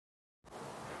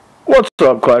What's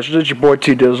up, Clashers? It's your boy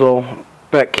T Dizzle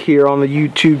back here on the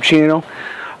YouTube channel.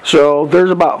 So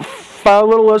there's about a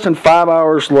little less than 5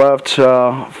 hours left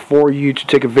for you to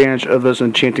take advantage of this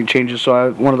enchanting changes. So I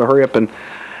wanted to hurry up and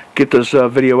get this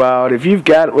video out. If you've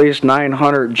got at least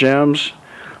 900 gems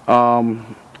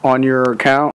on your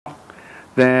account,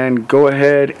 then go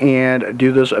ahead and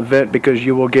do this event because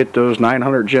you will get those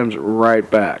 900 gems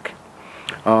right back.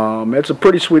 It's a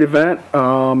pretty sweet event,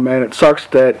 and it sucks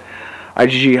that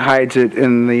IGG hides it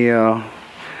in the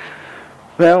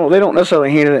well, they don't necessarily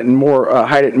hide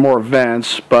it in more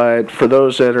events, but for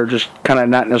those that are just kind of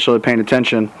not necessarily paying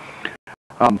attention,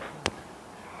 and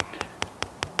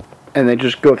they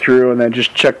just go through and then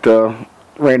just check the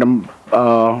random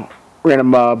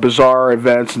bizarre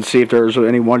events and see if there's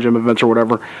any one gem events or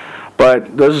whatever.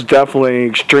 But this is definitely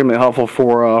extremely helpful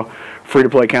for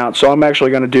free-to-play account. So I'm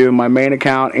actually going to do my main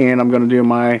account and I'm going to do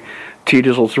my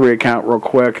T-Dizzle 3 account real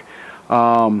quick.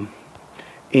 And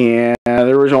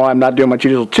the reason why I'm not doing my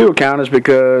T-Dizzle 2 account is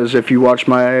because if you watch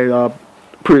my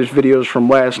previous videos from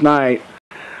last night,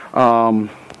 I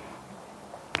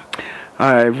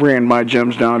ran my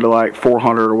gems down to like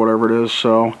 400 or whatever it is.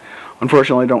 So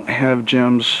unfortunately I don't have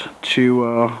gems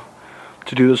to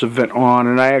do this event on,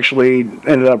 and I actually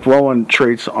ended up rolling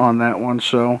traits on that one.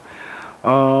 So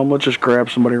let's just grab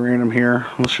somebody random here.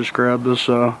 Let's just grab this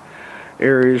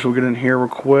Aries. We'll get in here real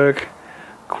quick.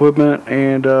 Equipment,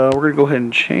 and we're going to go ahead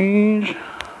and change.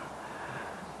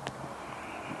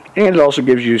 And it also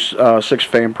gives you 6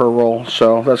 fame per roll,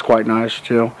 so that's quite nice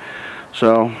too.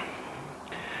 So,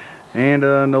 and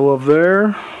no love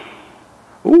there.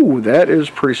 Ooh, that is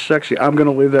pretty sexy. I'm going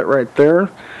to leave that right there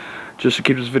just to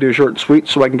keep this video short and sweet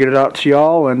so I can get it out to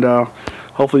y'all, and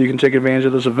hopefully you can take advantage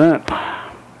of this event.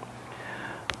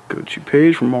 Go to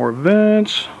page for more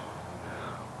events.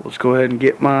 Let's go ahead and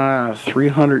get my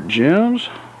 300 gems.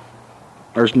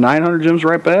 There's 900 gems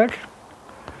right back.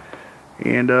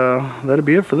 And that'll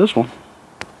be it for this one.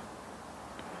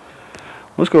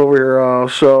 Let's go over here.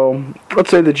 So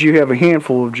let's say that you have a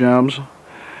handful of gems.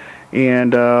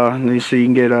 And you see you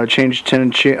can get change 10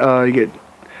 and you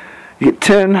get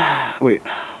 10. Wait,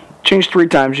 change 3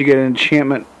 times. You get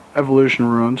enchantment evolution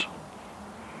runes.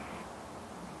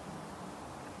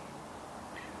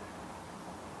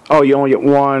 Oh, you only get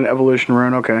 1 evolution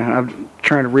rune. Okay, I'm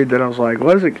trying to read that. I was like,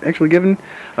 what is it actually giving?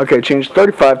 Okay, change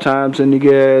 35 times, and you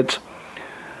get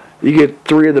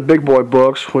 3 of the big boy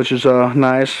books, which is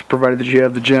nice, provided that you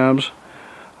have the gems.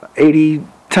 80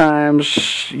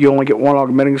 times, you only get 1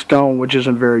 augmenting stone, which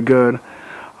isn't very good.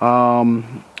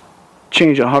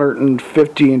 Change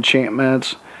 150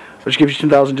 enchantments, which gives you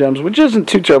 10,000 gems, which isn't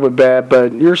too terribly bad,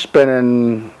 but you're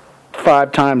spending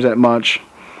 5 times that much.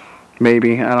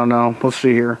 Maybe, I don't know. Let's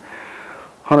see here.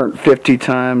 150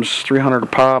 times 300 a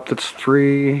pop. That's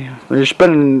 3. You're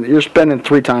spending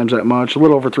 3 times that much. A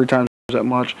little over 3 times that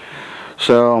much.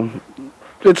 So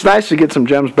it's nice to get some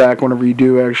gems back whenever you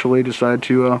do actually decide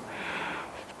to.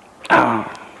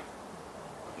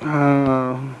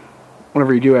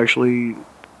 Whenever you do actually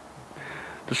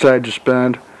decide to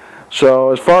spend.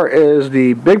 So as far as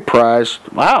the big prize,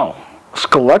 wow,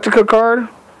 Scholastica card,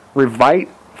 Revite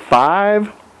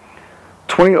 5.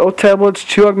 20 oath tablets,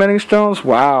 2 augmenting stones.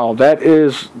 Wow, that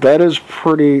is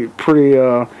pretty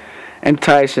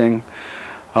enticing.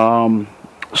 So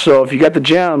if you got the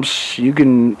gems, you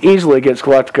can easily get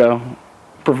Scholastica,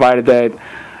 provided that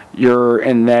you're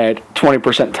in that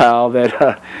 20% tile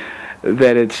that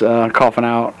it's coughing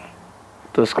out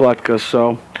the Scholastica.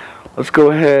 So let's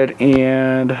go ahead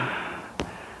and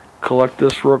collect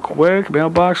this real quick.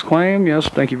 Mailbox claim. Yes,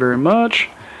 thank you very much.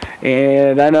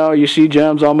 And I know you see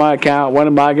gems on my account. When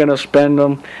am I going to spend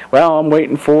them? Well, I'm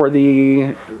waiting for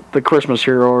the Christmas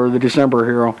hero or the December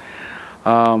hero.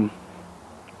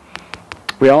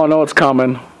 We all know it's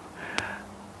coming.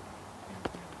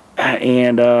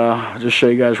 And I'll just show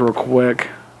you guys real quick.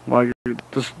 Well,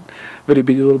 this video would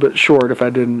be a little bit short if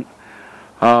I didn't.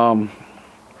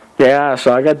 Yeah,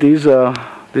 so I got these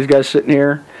guys sitting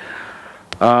here.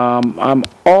 I'm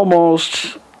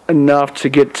almost enough to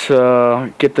get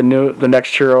the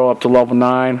next hero up to level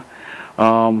 9.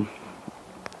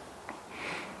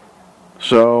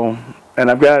 So, and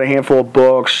I've got a handful of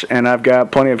books, and I've got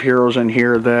plenty of heroes in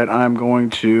here that I'm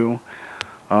going to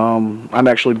I'm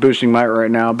actually boosting might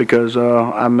right now because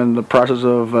I'm in the process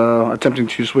of attempting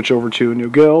to switch over to a new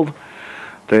guild.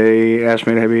 They asked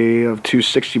me to be of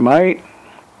 260 might,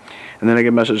 and then I get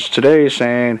a message today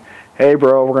saying, hey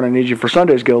bro, we're going to need you for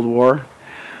Sunday's Guild War.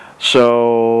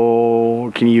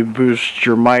 So can you boost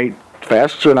your might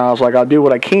faster? And I was like, I'll do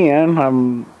what I can.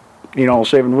 I'm,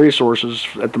 saving resources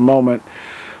at the moment.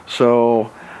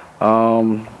 So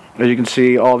As you can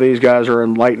see, all these guys are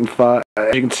Enlightened 5.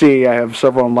 As you can see, I have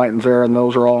several Enlightens there, and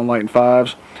those are all Enlightened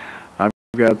 5s. I've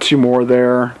got 2 more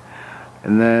there,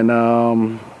 and then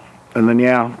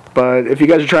yeah. But if you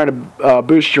guys are trying to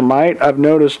boost your might, I've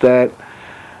noticed that,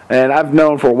 and I've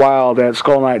known for a while that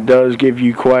Skull Knight does give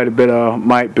you quite a bit of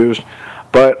might boost.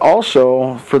 But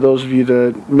also, for those of you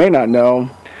that may not know,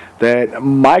 that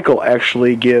Michael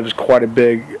actually gives quite a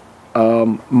big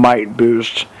might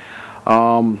boost.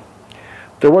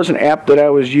 There was an app that I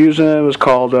was using. It was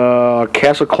called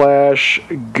Castle Clash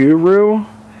Guru.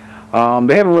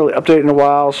 They haven't really updated in a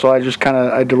while, so I just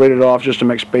I deleted it off just to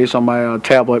make space on my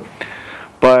tablet.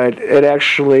 But it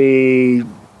actually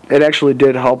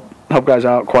did help guys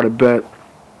out quite a bit,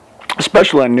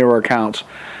 especially on newer accounts.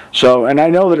 So, and I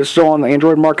know that it's still on the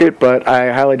Android market, but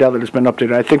I highly doubt that it's been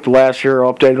updated. I think the last hero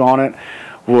updated on it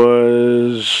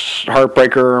was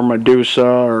Heartbreaker or Medusa,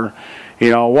 or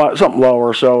something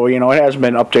lower. So it hasn't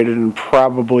been updated in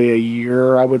probably a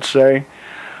year, I would say.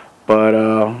 But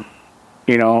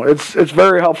it's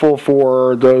very helpful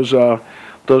for those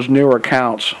newer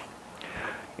accounts.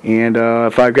 And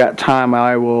if I've got time,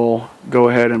 I will go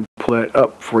ahead and pull it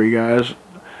up for you guys,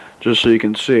 just so you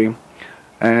can see.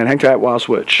 And hang tight while I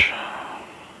switch.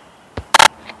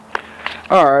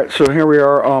 Alright, so here we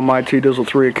are on my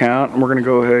T-Dizzle3 account, and we're going to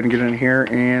go ahead and get in here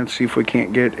and see if we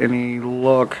can't get any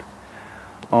luck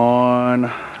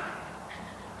on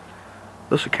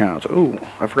this account. Oh,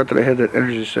 I forgot that I had that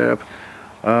energy sap.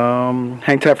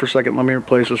 Hang tight for a second. Let me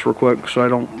replace this real quick so I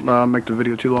don't make the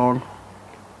video too long.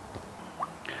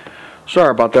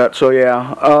 Sorry about that. So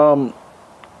yeah,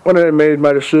 when I made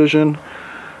my decision,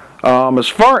 as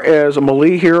far as a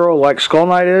melee hero like Skull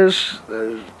Knight is,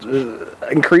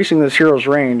 increasing this hero's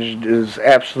range is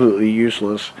absolutely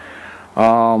useless.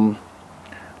 But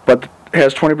it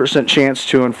has 20% chance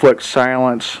to inflict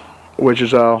silence, which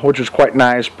is quite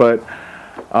nice. But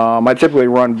I typically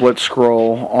run Blitz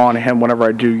Scroll on him whenever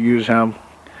I do use him.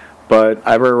 But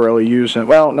I very rarely use him.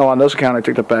 Well, no, on this account I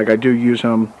take that back. I do use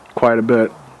him quite a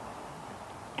bit,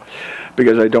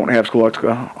 because I don't have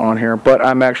Skulltula on here. But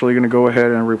I'm actually going to go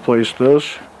ahead and replace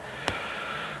this.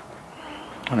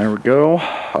 There we go.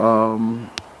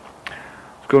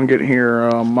 Let's go and get here.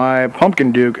 My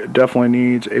Pumpkin Duke definitely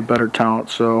needs a better talent,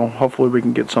 so hopefully we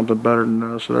can get something better than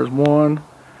this. So there's 1,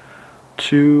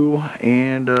 2,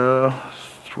 and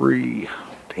 3.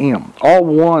 Damn, all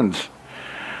 1s.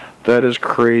 That is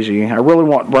crazy. I really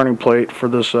want Burning Plate for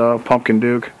this Pumpkin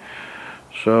Duke.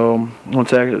 So,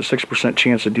 once active, 6%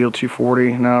 chance to deal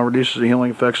 240. Now, reduces the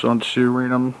healing effects on 2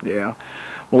 random. Yeah.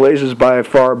 Malaise is by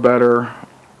far better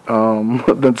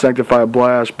than Sanctified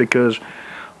Blast, because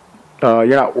you're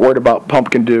not worried about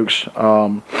Pumpkin Duke's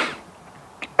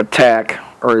attack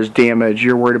or his damage.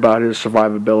 You're worried about his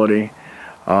survivability,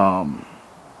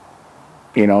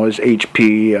 his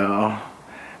HP,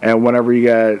 and whenever you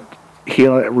got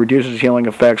healing, it reduces healing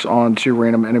effects on 2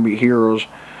 random enemy heroes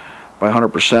by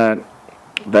 100%.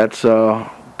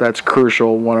 That's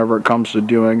crucial whenever it comes to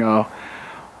doing,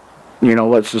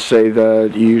 let's just say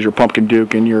that you use your Pumpkin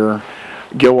Duke in your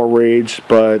Guild War raids,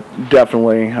 but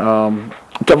definitely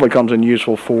comes in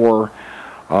useful for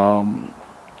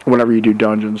whenever you do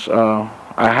dungeons. I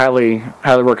highly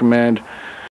recommend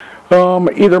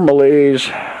either Malaise,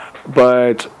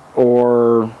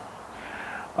 or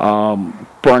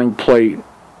Burning Plate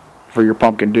for your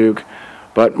Pumpkin Duke.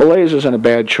 But Malaise isn't a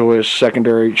bad choice,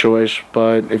 secondary choice.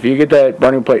 But if you get that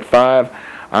Burning Plate 5,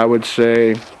 I would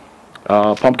say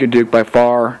Pumpkin Duke by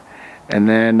far. And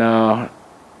then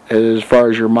as far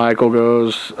as your Michael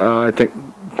goes, I think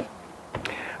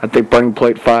Burning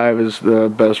Plate 5 is the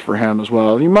best for him as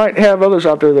well. You might have others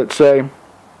out there that say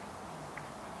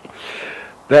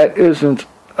that isn't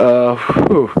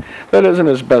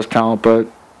his best talent. But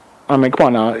I mean, come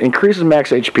on now, increases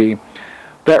max HP.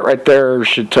 That right there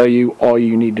should tell you all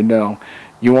you need to know.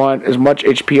 You want as much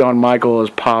HP on Michael as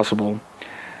possible.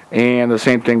 And the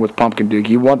same thing with Pumpkin Duke.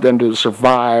 You want them to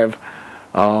survive.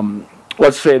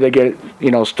 Let's say they get,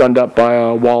 stunned up by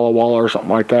a Walla or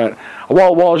something like that. A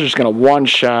Walla is just going to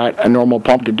one-shot a normal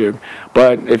Pumpkin Duke.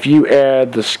 But if you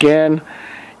add the skin,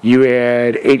 you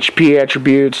add HP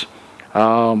attributes,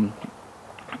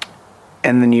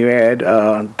 and then you add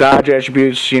dodge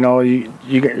attributes, you're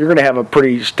going to have a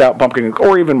pretty stout Pumpkin,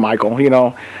 or even Michael.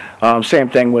 Same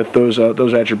thing with those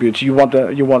attributes. You want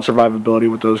survivability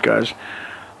with those guys.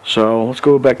 So let's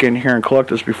go back in here and collect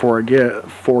this before I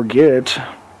forget.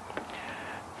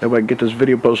 That way I can get this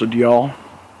video posted to y'all.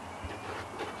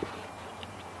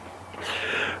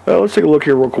 Let's take a look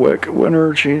here real quick.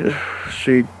 Winner,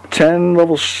 see, 10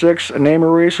 level 6 a name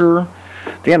eraser.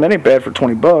 Damn, that ain't bad for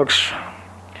 20 bucks.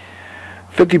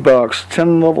 $50.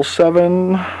 10 level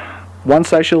 7. One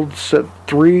side shield set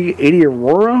 3. 80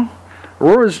 Aurora.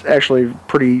 Aurora is actually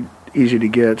pretty easy to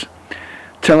get.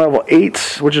 10 level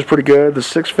 8s, which is pretty good. The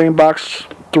 6 Fame box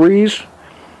 3s,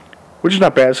 which is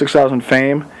not bad. 6,000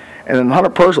 Fame. And then the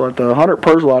 100 Perslot. The 100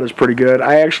 Perslot is pretty good.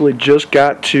 I actually just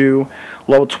got to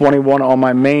level 21 on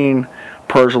my main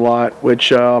Perslot,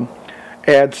 which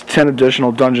adds 10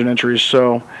 additional dungeon entries.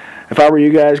 So if I were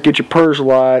you guys, get your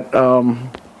Perslot.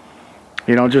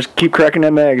 You know, just keep cracking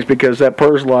them eggs, because that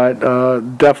Perslot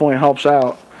definitely helps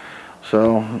out.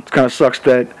 So it kind of sucks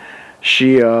that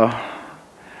she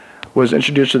was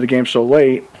introduced to the game so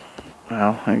late.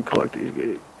 Well, I can collect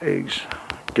these eggs.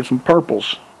 Get some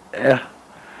purples. Yeah.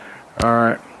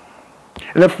 Alright.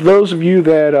 And then for those of you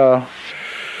that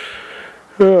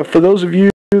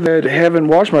haven't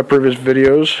watched my previous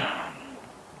videos,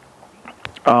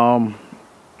 don't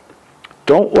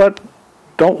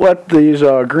let these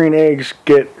green eggs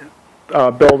get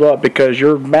built up, because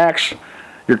your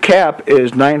cap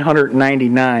is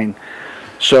 999.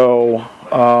 So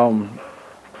I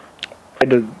had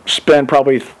to spend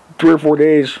probably 3 or 4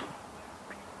 days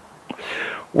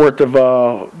worth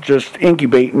of just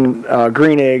incubating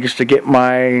green eggs to get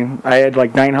I had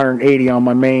like 980 on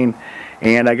my main,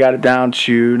 and I got it down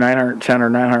to 910 or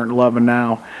 911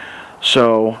 now.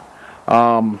 So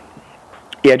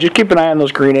yeah, just keep an eye on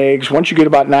those green eggs. Once you get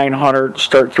about 900,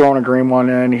 start throwing a green one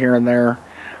in here and there.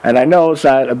 And I know it's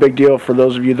not a big deal for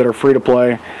those of you that are free to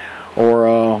play,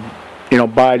 or you know,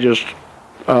 buy just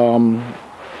on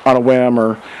a whim,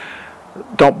 or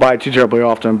don't buy too terribly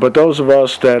often. But those of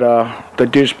us that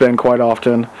do spend quite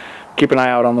often, keep an eye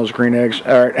out on those green eggs.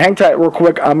 All right, hang tight real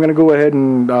quick. I'm gonna go ahead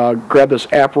and grab this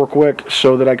app real quick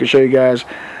so that I can show you guys,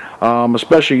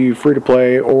 especially you free to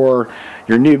play or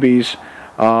your newbies,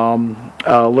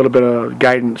 a little bit of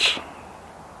guidance.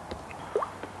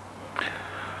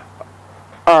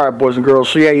 Alright, boys and girls,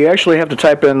 so yeah, you actually have to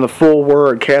type in the full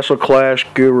word Castle Clash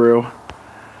Guru.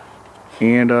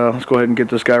 And let's go ahead and get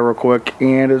this guy real quick.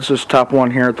 And it's this top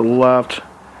one here at the left.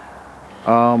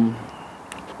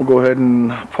 We'll go ahead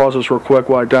and pause this real quick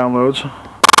while it downloads.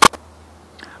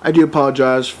 I do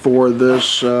apologize for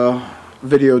this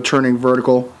video turning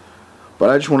vertical,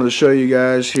 but I just wanted to show you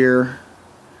guys here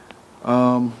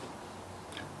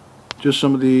just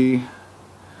some of the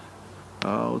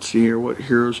let's see here, what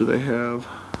heroes do they have?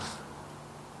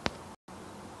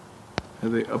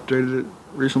 Have they updated it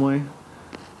recently?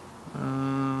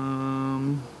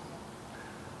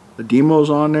 The demo's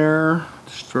on there.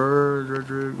 Destroyer,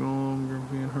 Dredrick, Golem,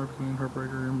 Grimpian, Harpqueen,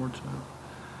 Heartbreaker, Immortal,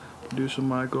 Medusa,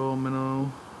 Michael,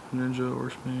 Minnow, Ninja,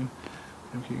 Orsman,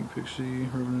 King, Pixie,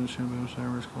 Revenant, Sandman,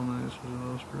 Cyrus, Skull Knight,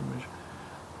 Spirit Mage,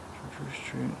 Treachery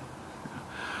Street.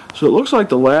 So it looks like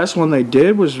the last one they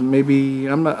did was maybe,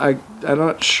 I'm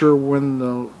not sure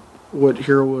when what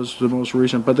hero was the most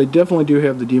recent, but they definitely do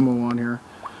have the demo on here.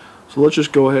 So let's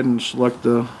just go ahead and select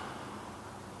the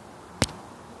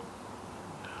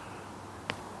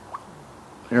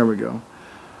there we go.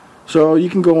 So you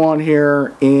can go on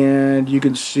here and you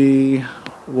can see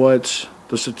what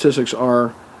the statistics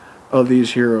are of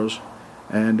these heroes,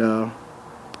 and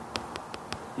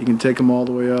you can take them all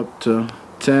the way up to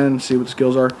 10, see what the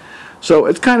skills are. So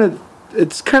it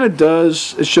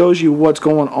shows you what's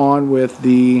going on with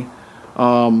the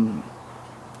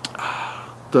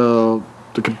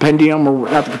compendium, or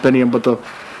not the compendium, but the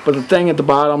thing at the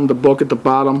bottom, the book at the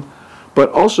bottom.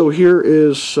 But also here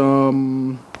is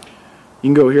some, you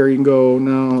can go here, you can go,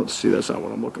 no, let's see, that's not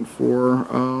what I'm looking for.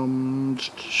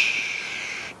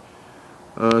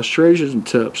 Strategies and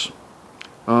tips.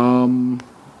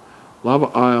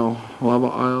 Lava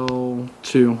Isle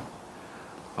 2.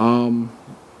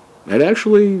 It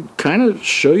actually kind of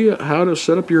show you how to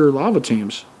set up your lava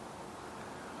teams.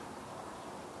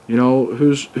 You know,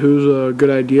 who's a good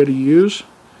idea to use.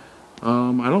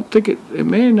 I don't think it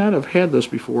may not have had this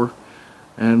before.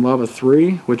 And Lava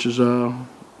 3, which is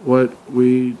what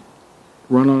we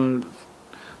run on a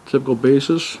typical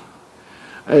basis.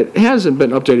 It hasn't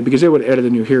been updated because they would have added the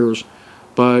new heroes.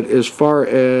 But as far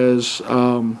as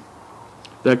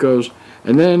that goes,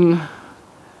 and then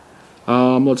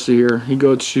let's see here. You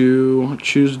go to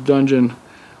choose dungeon.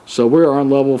 So we're on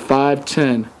level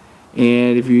 510,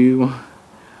 and if you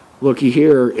looky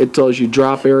here, it tells you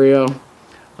drop area.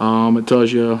 It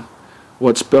tells you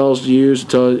what spells to use.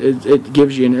 It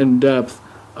gives you an in-depth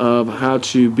of how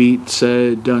to beat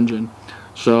said dungeon.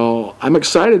 So I'm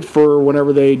excited for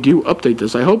whenever they do update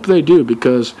this. I hope they do,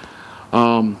 because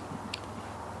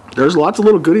there's lots of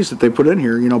little goodies that they put in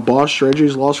here. You know, boss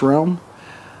strategies, Lost Realm.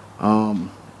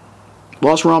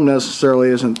 Lost Realm necessarily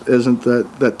isn't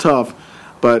that tough,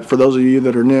 but for those of you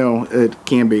that are new, it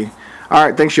can be. All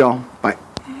right, thanks, y'all. Bye.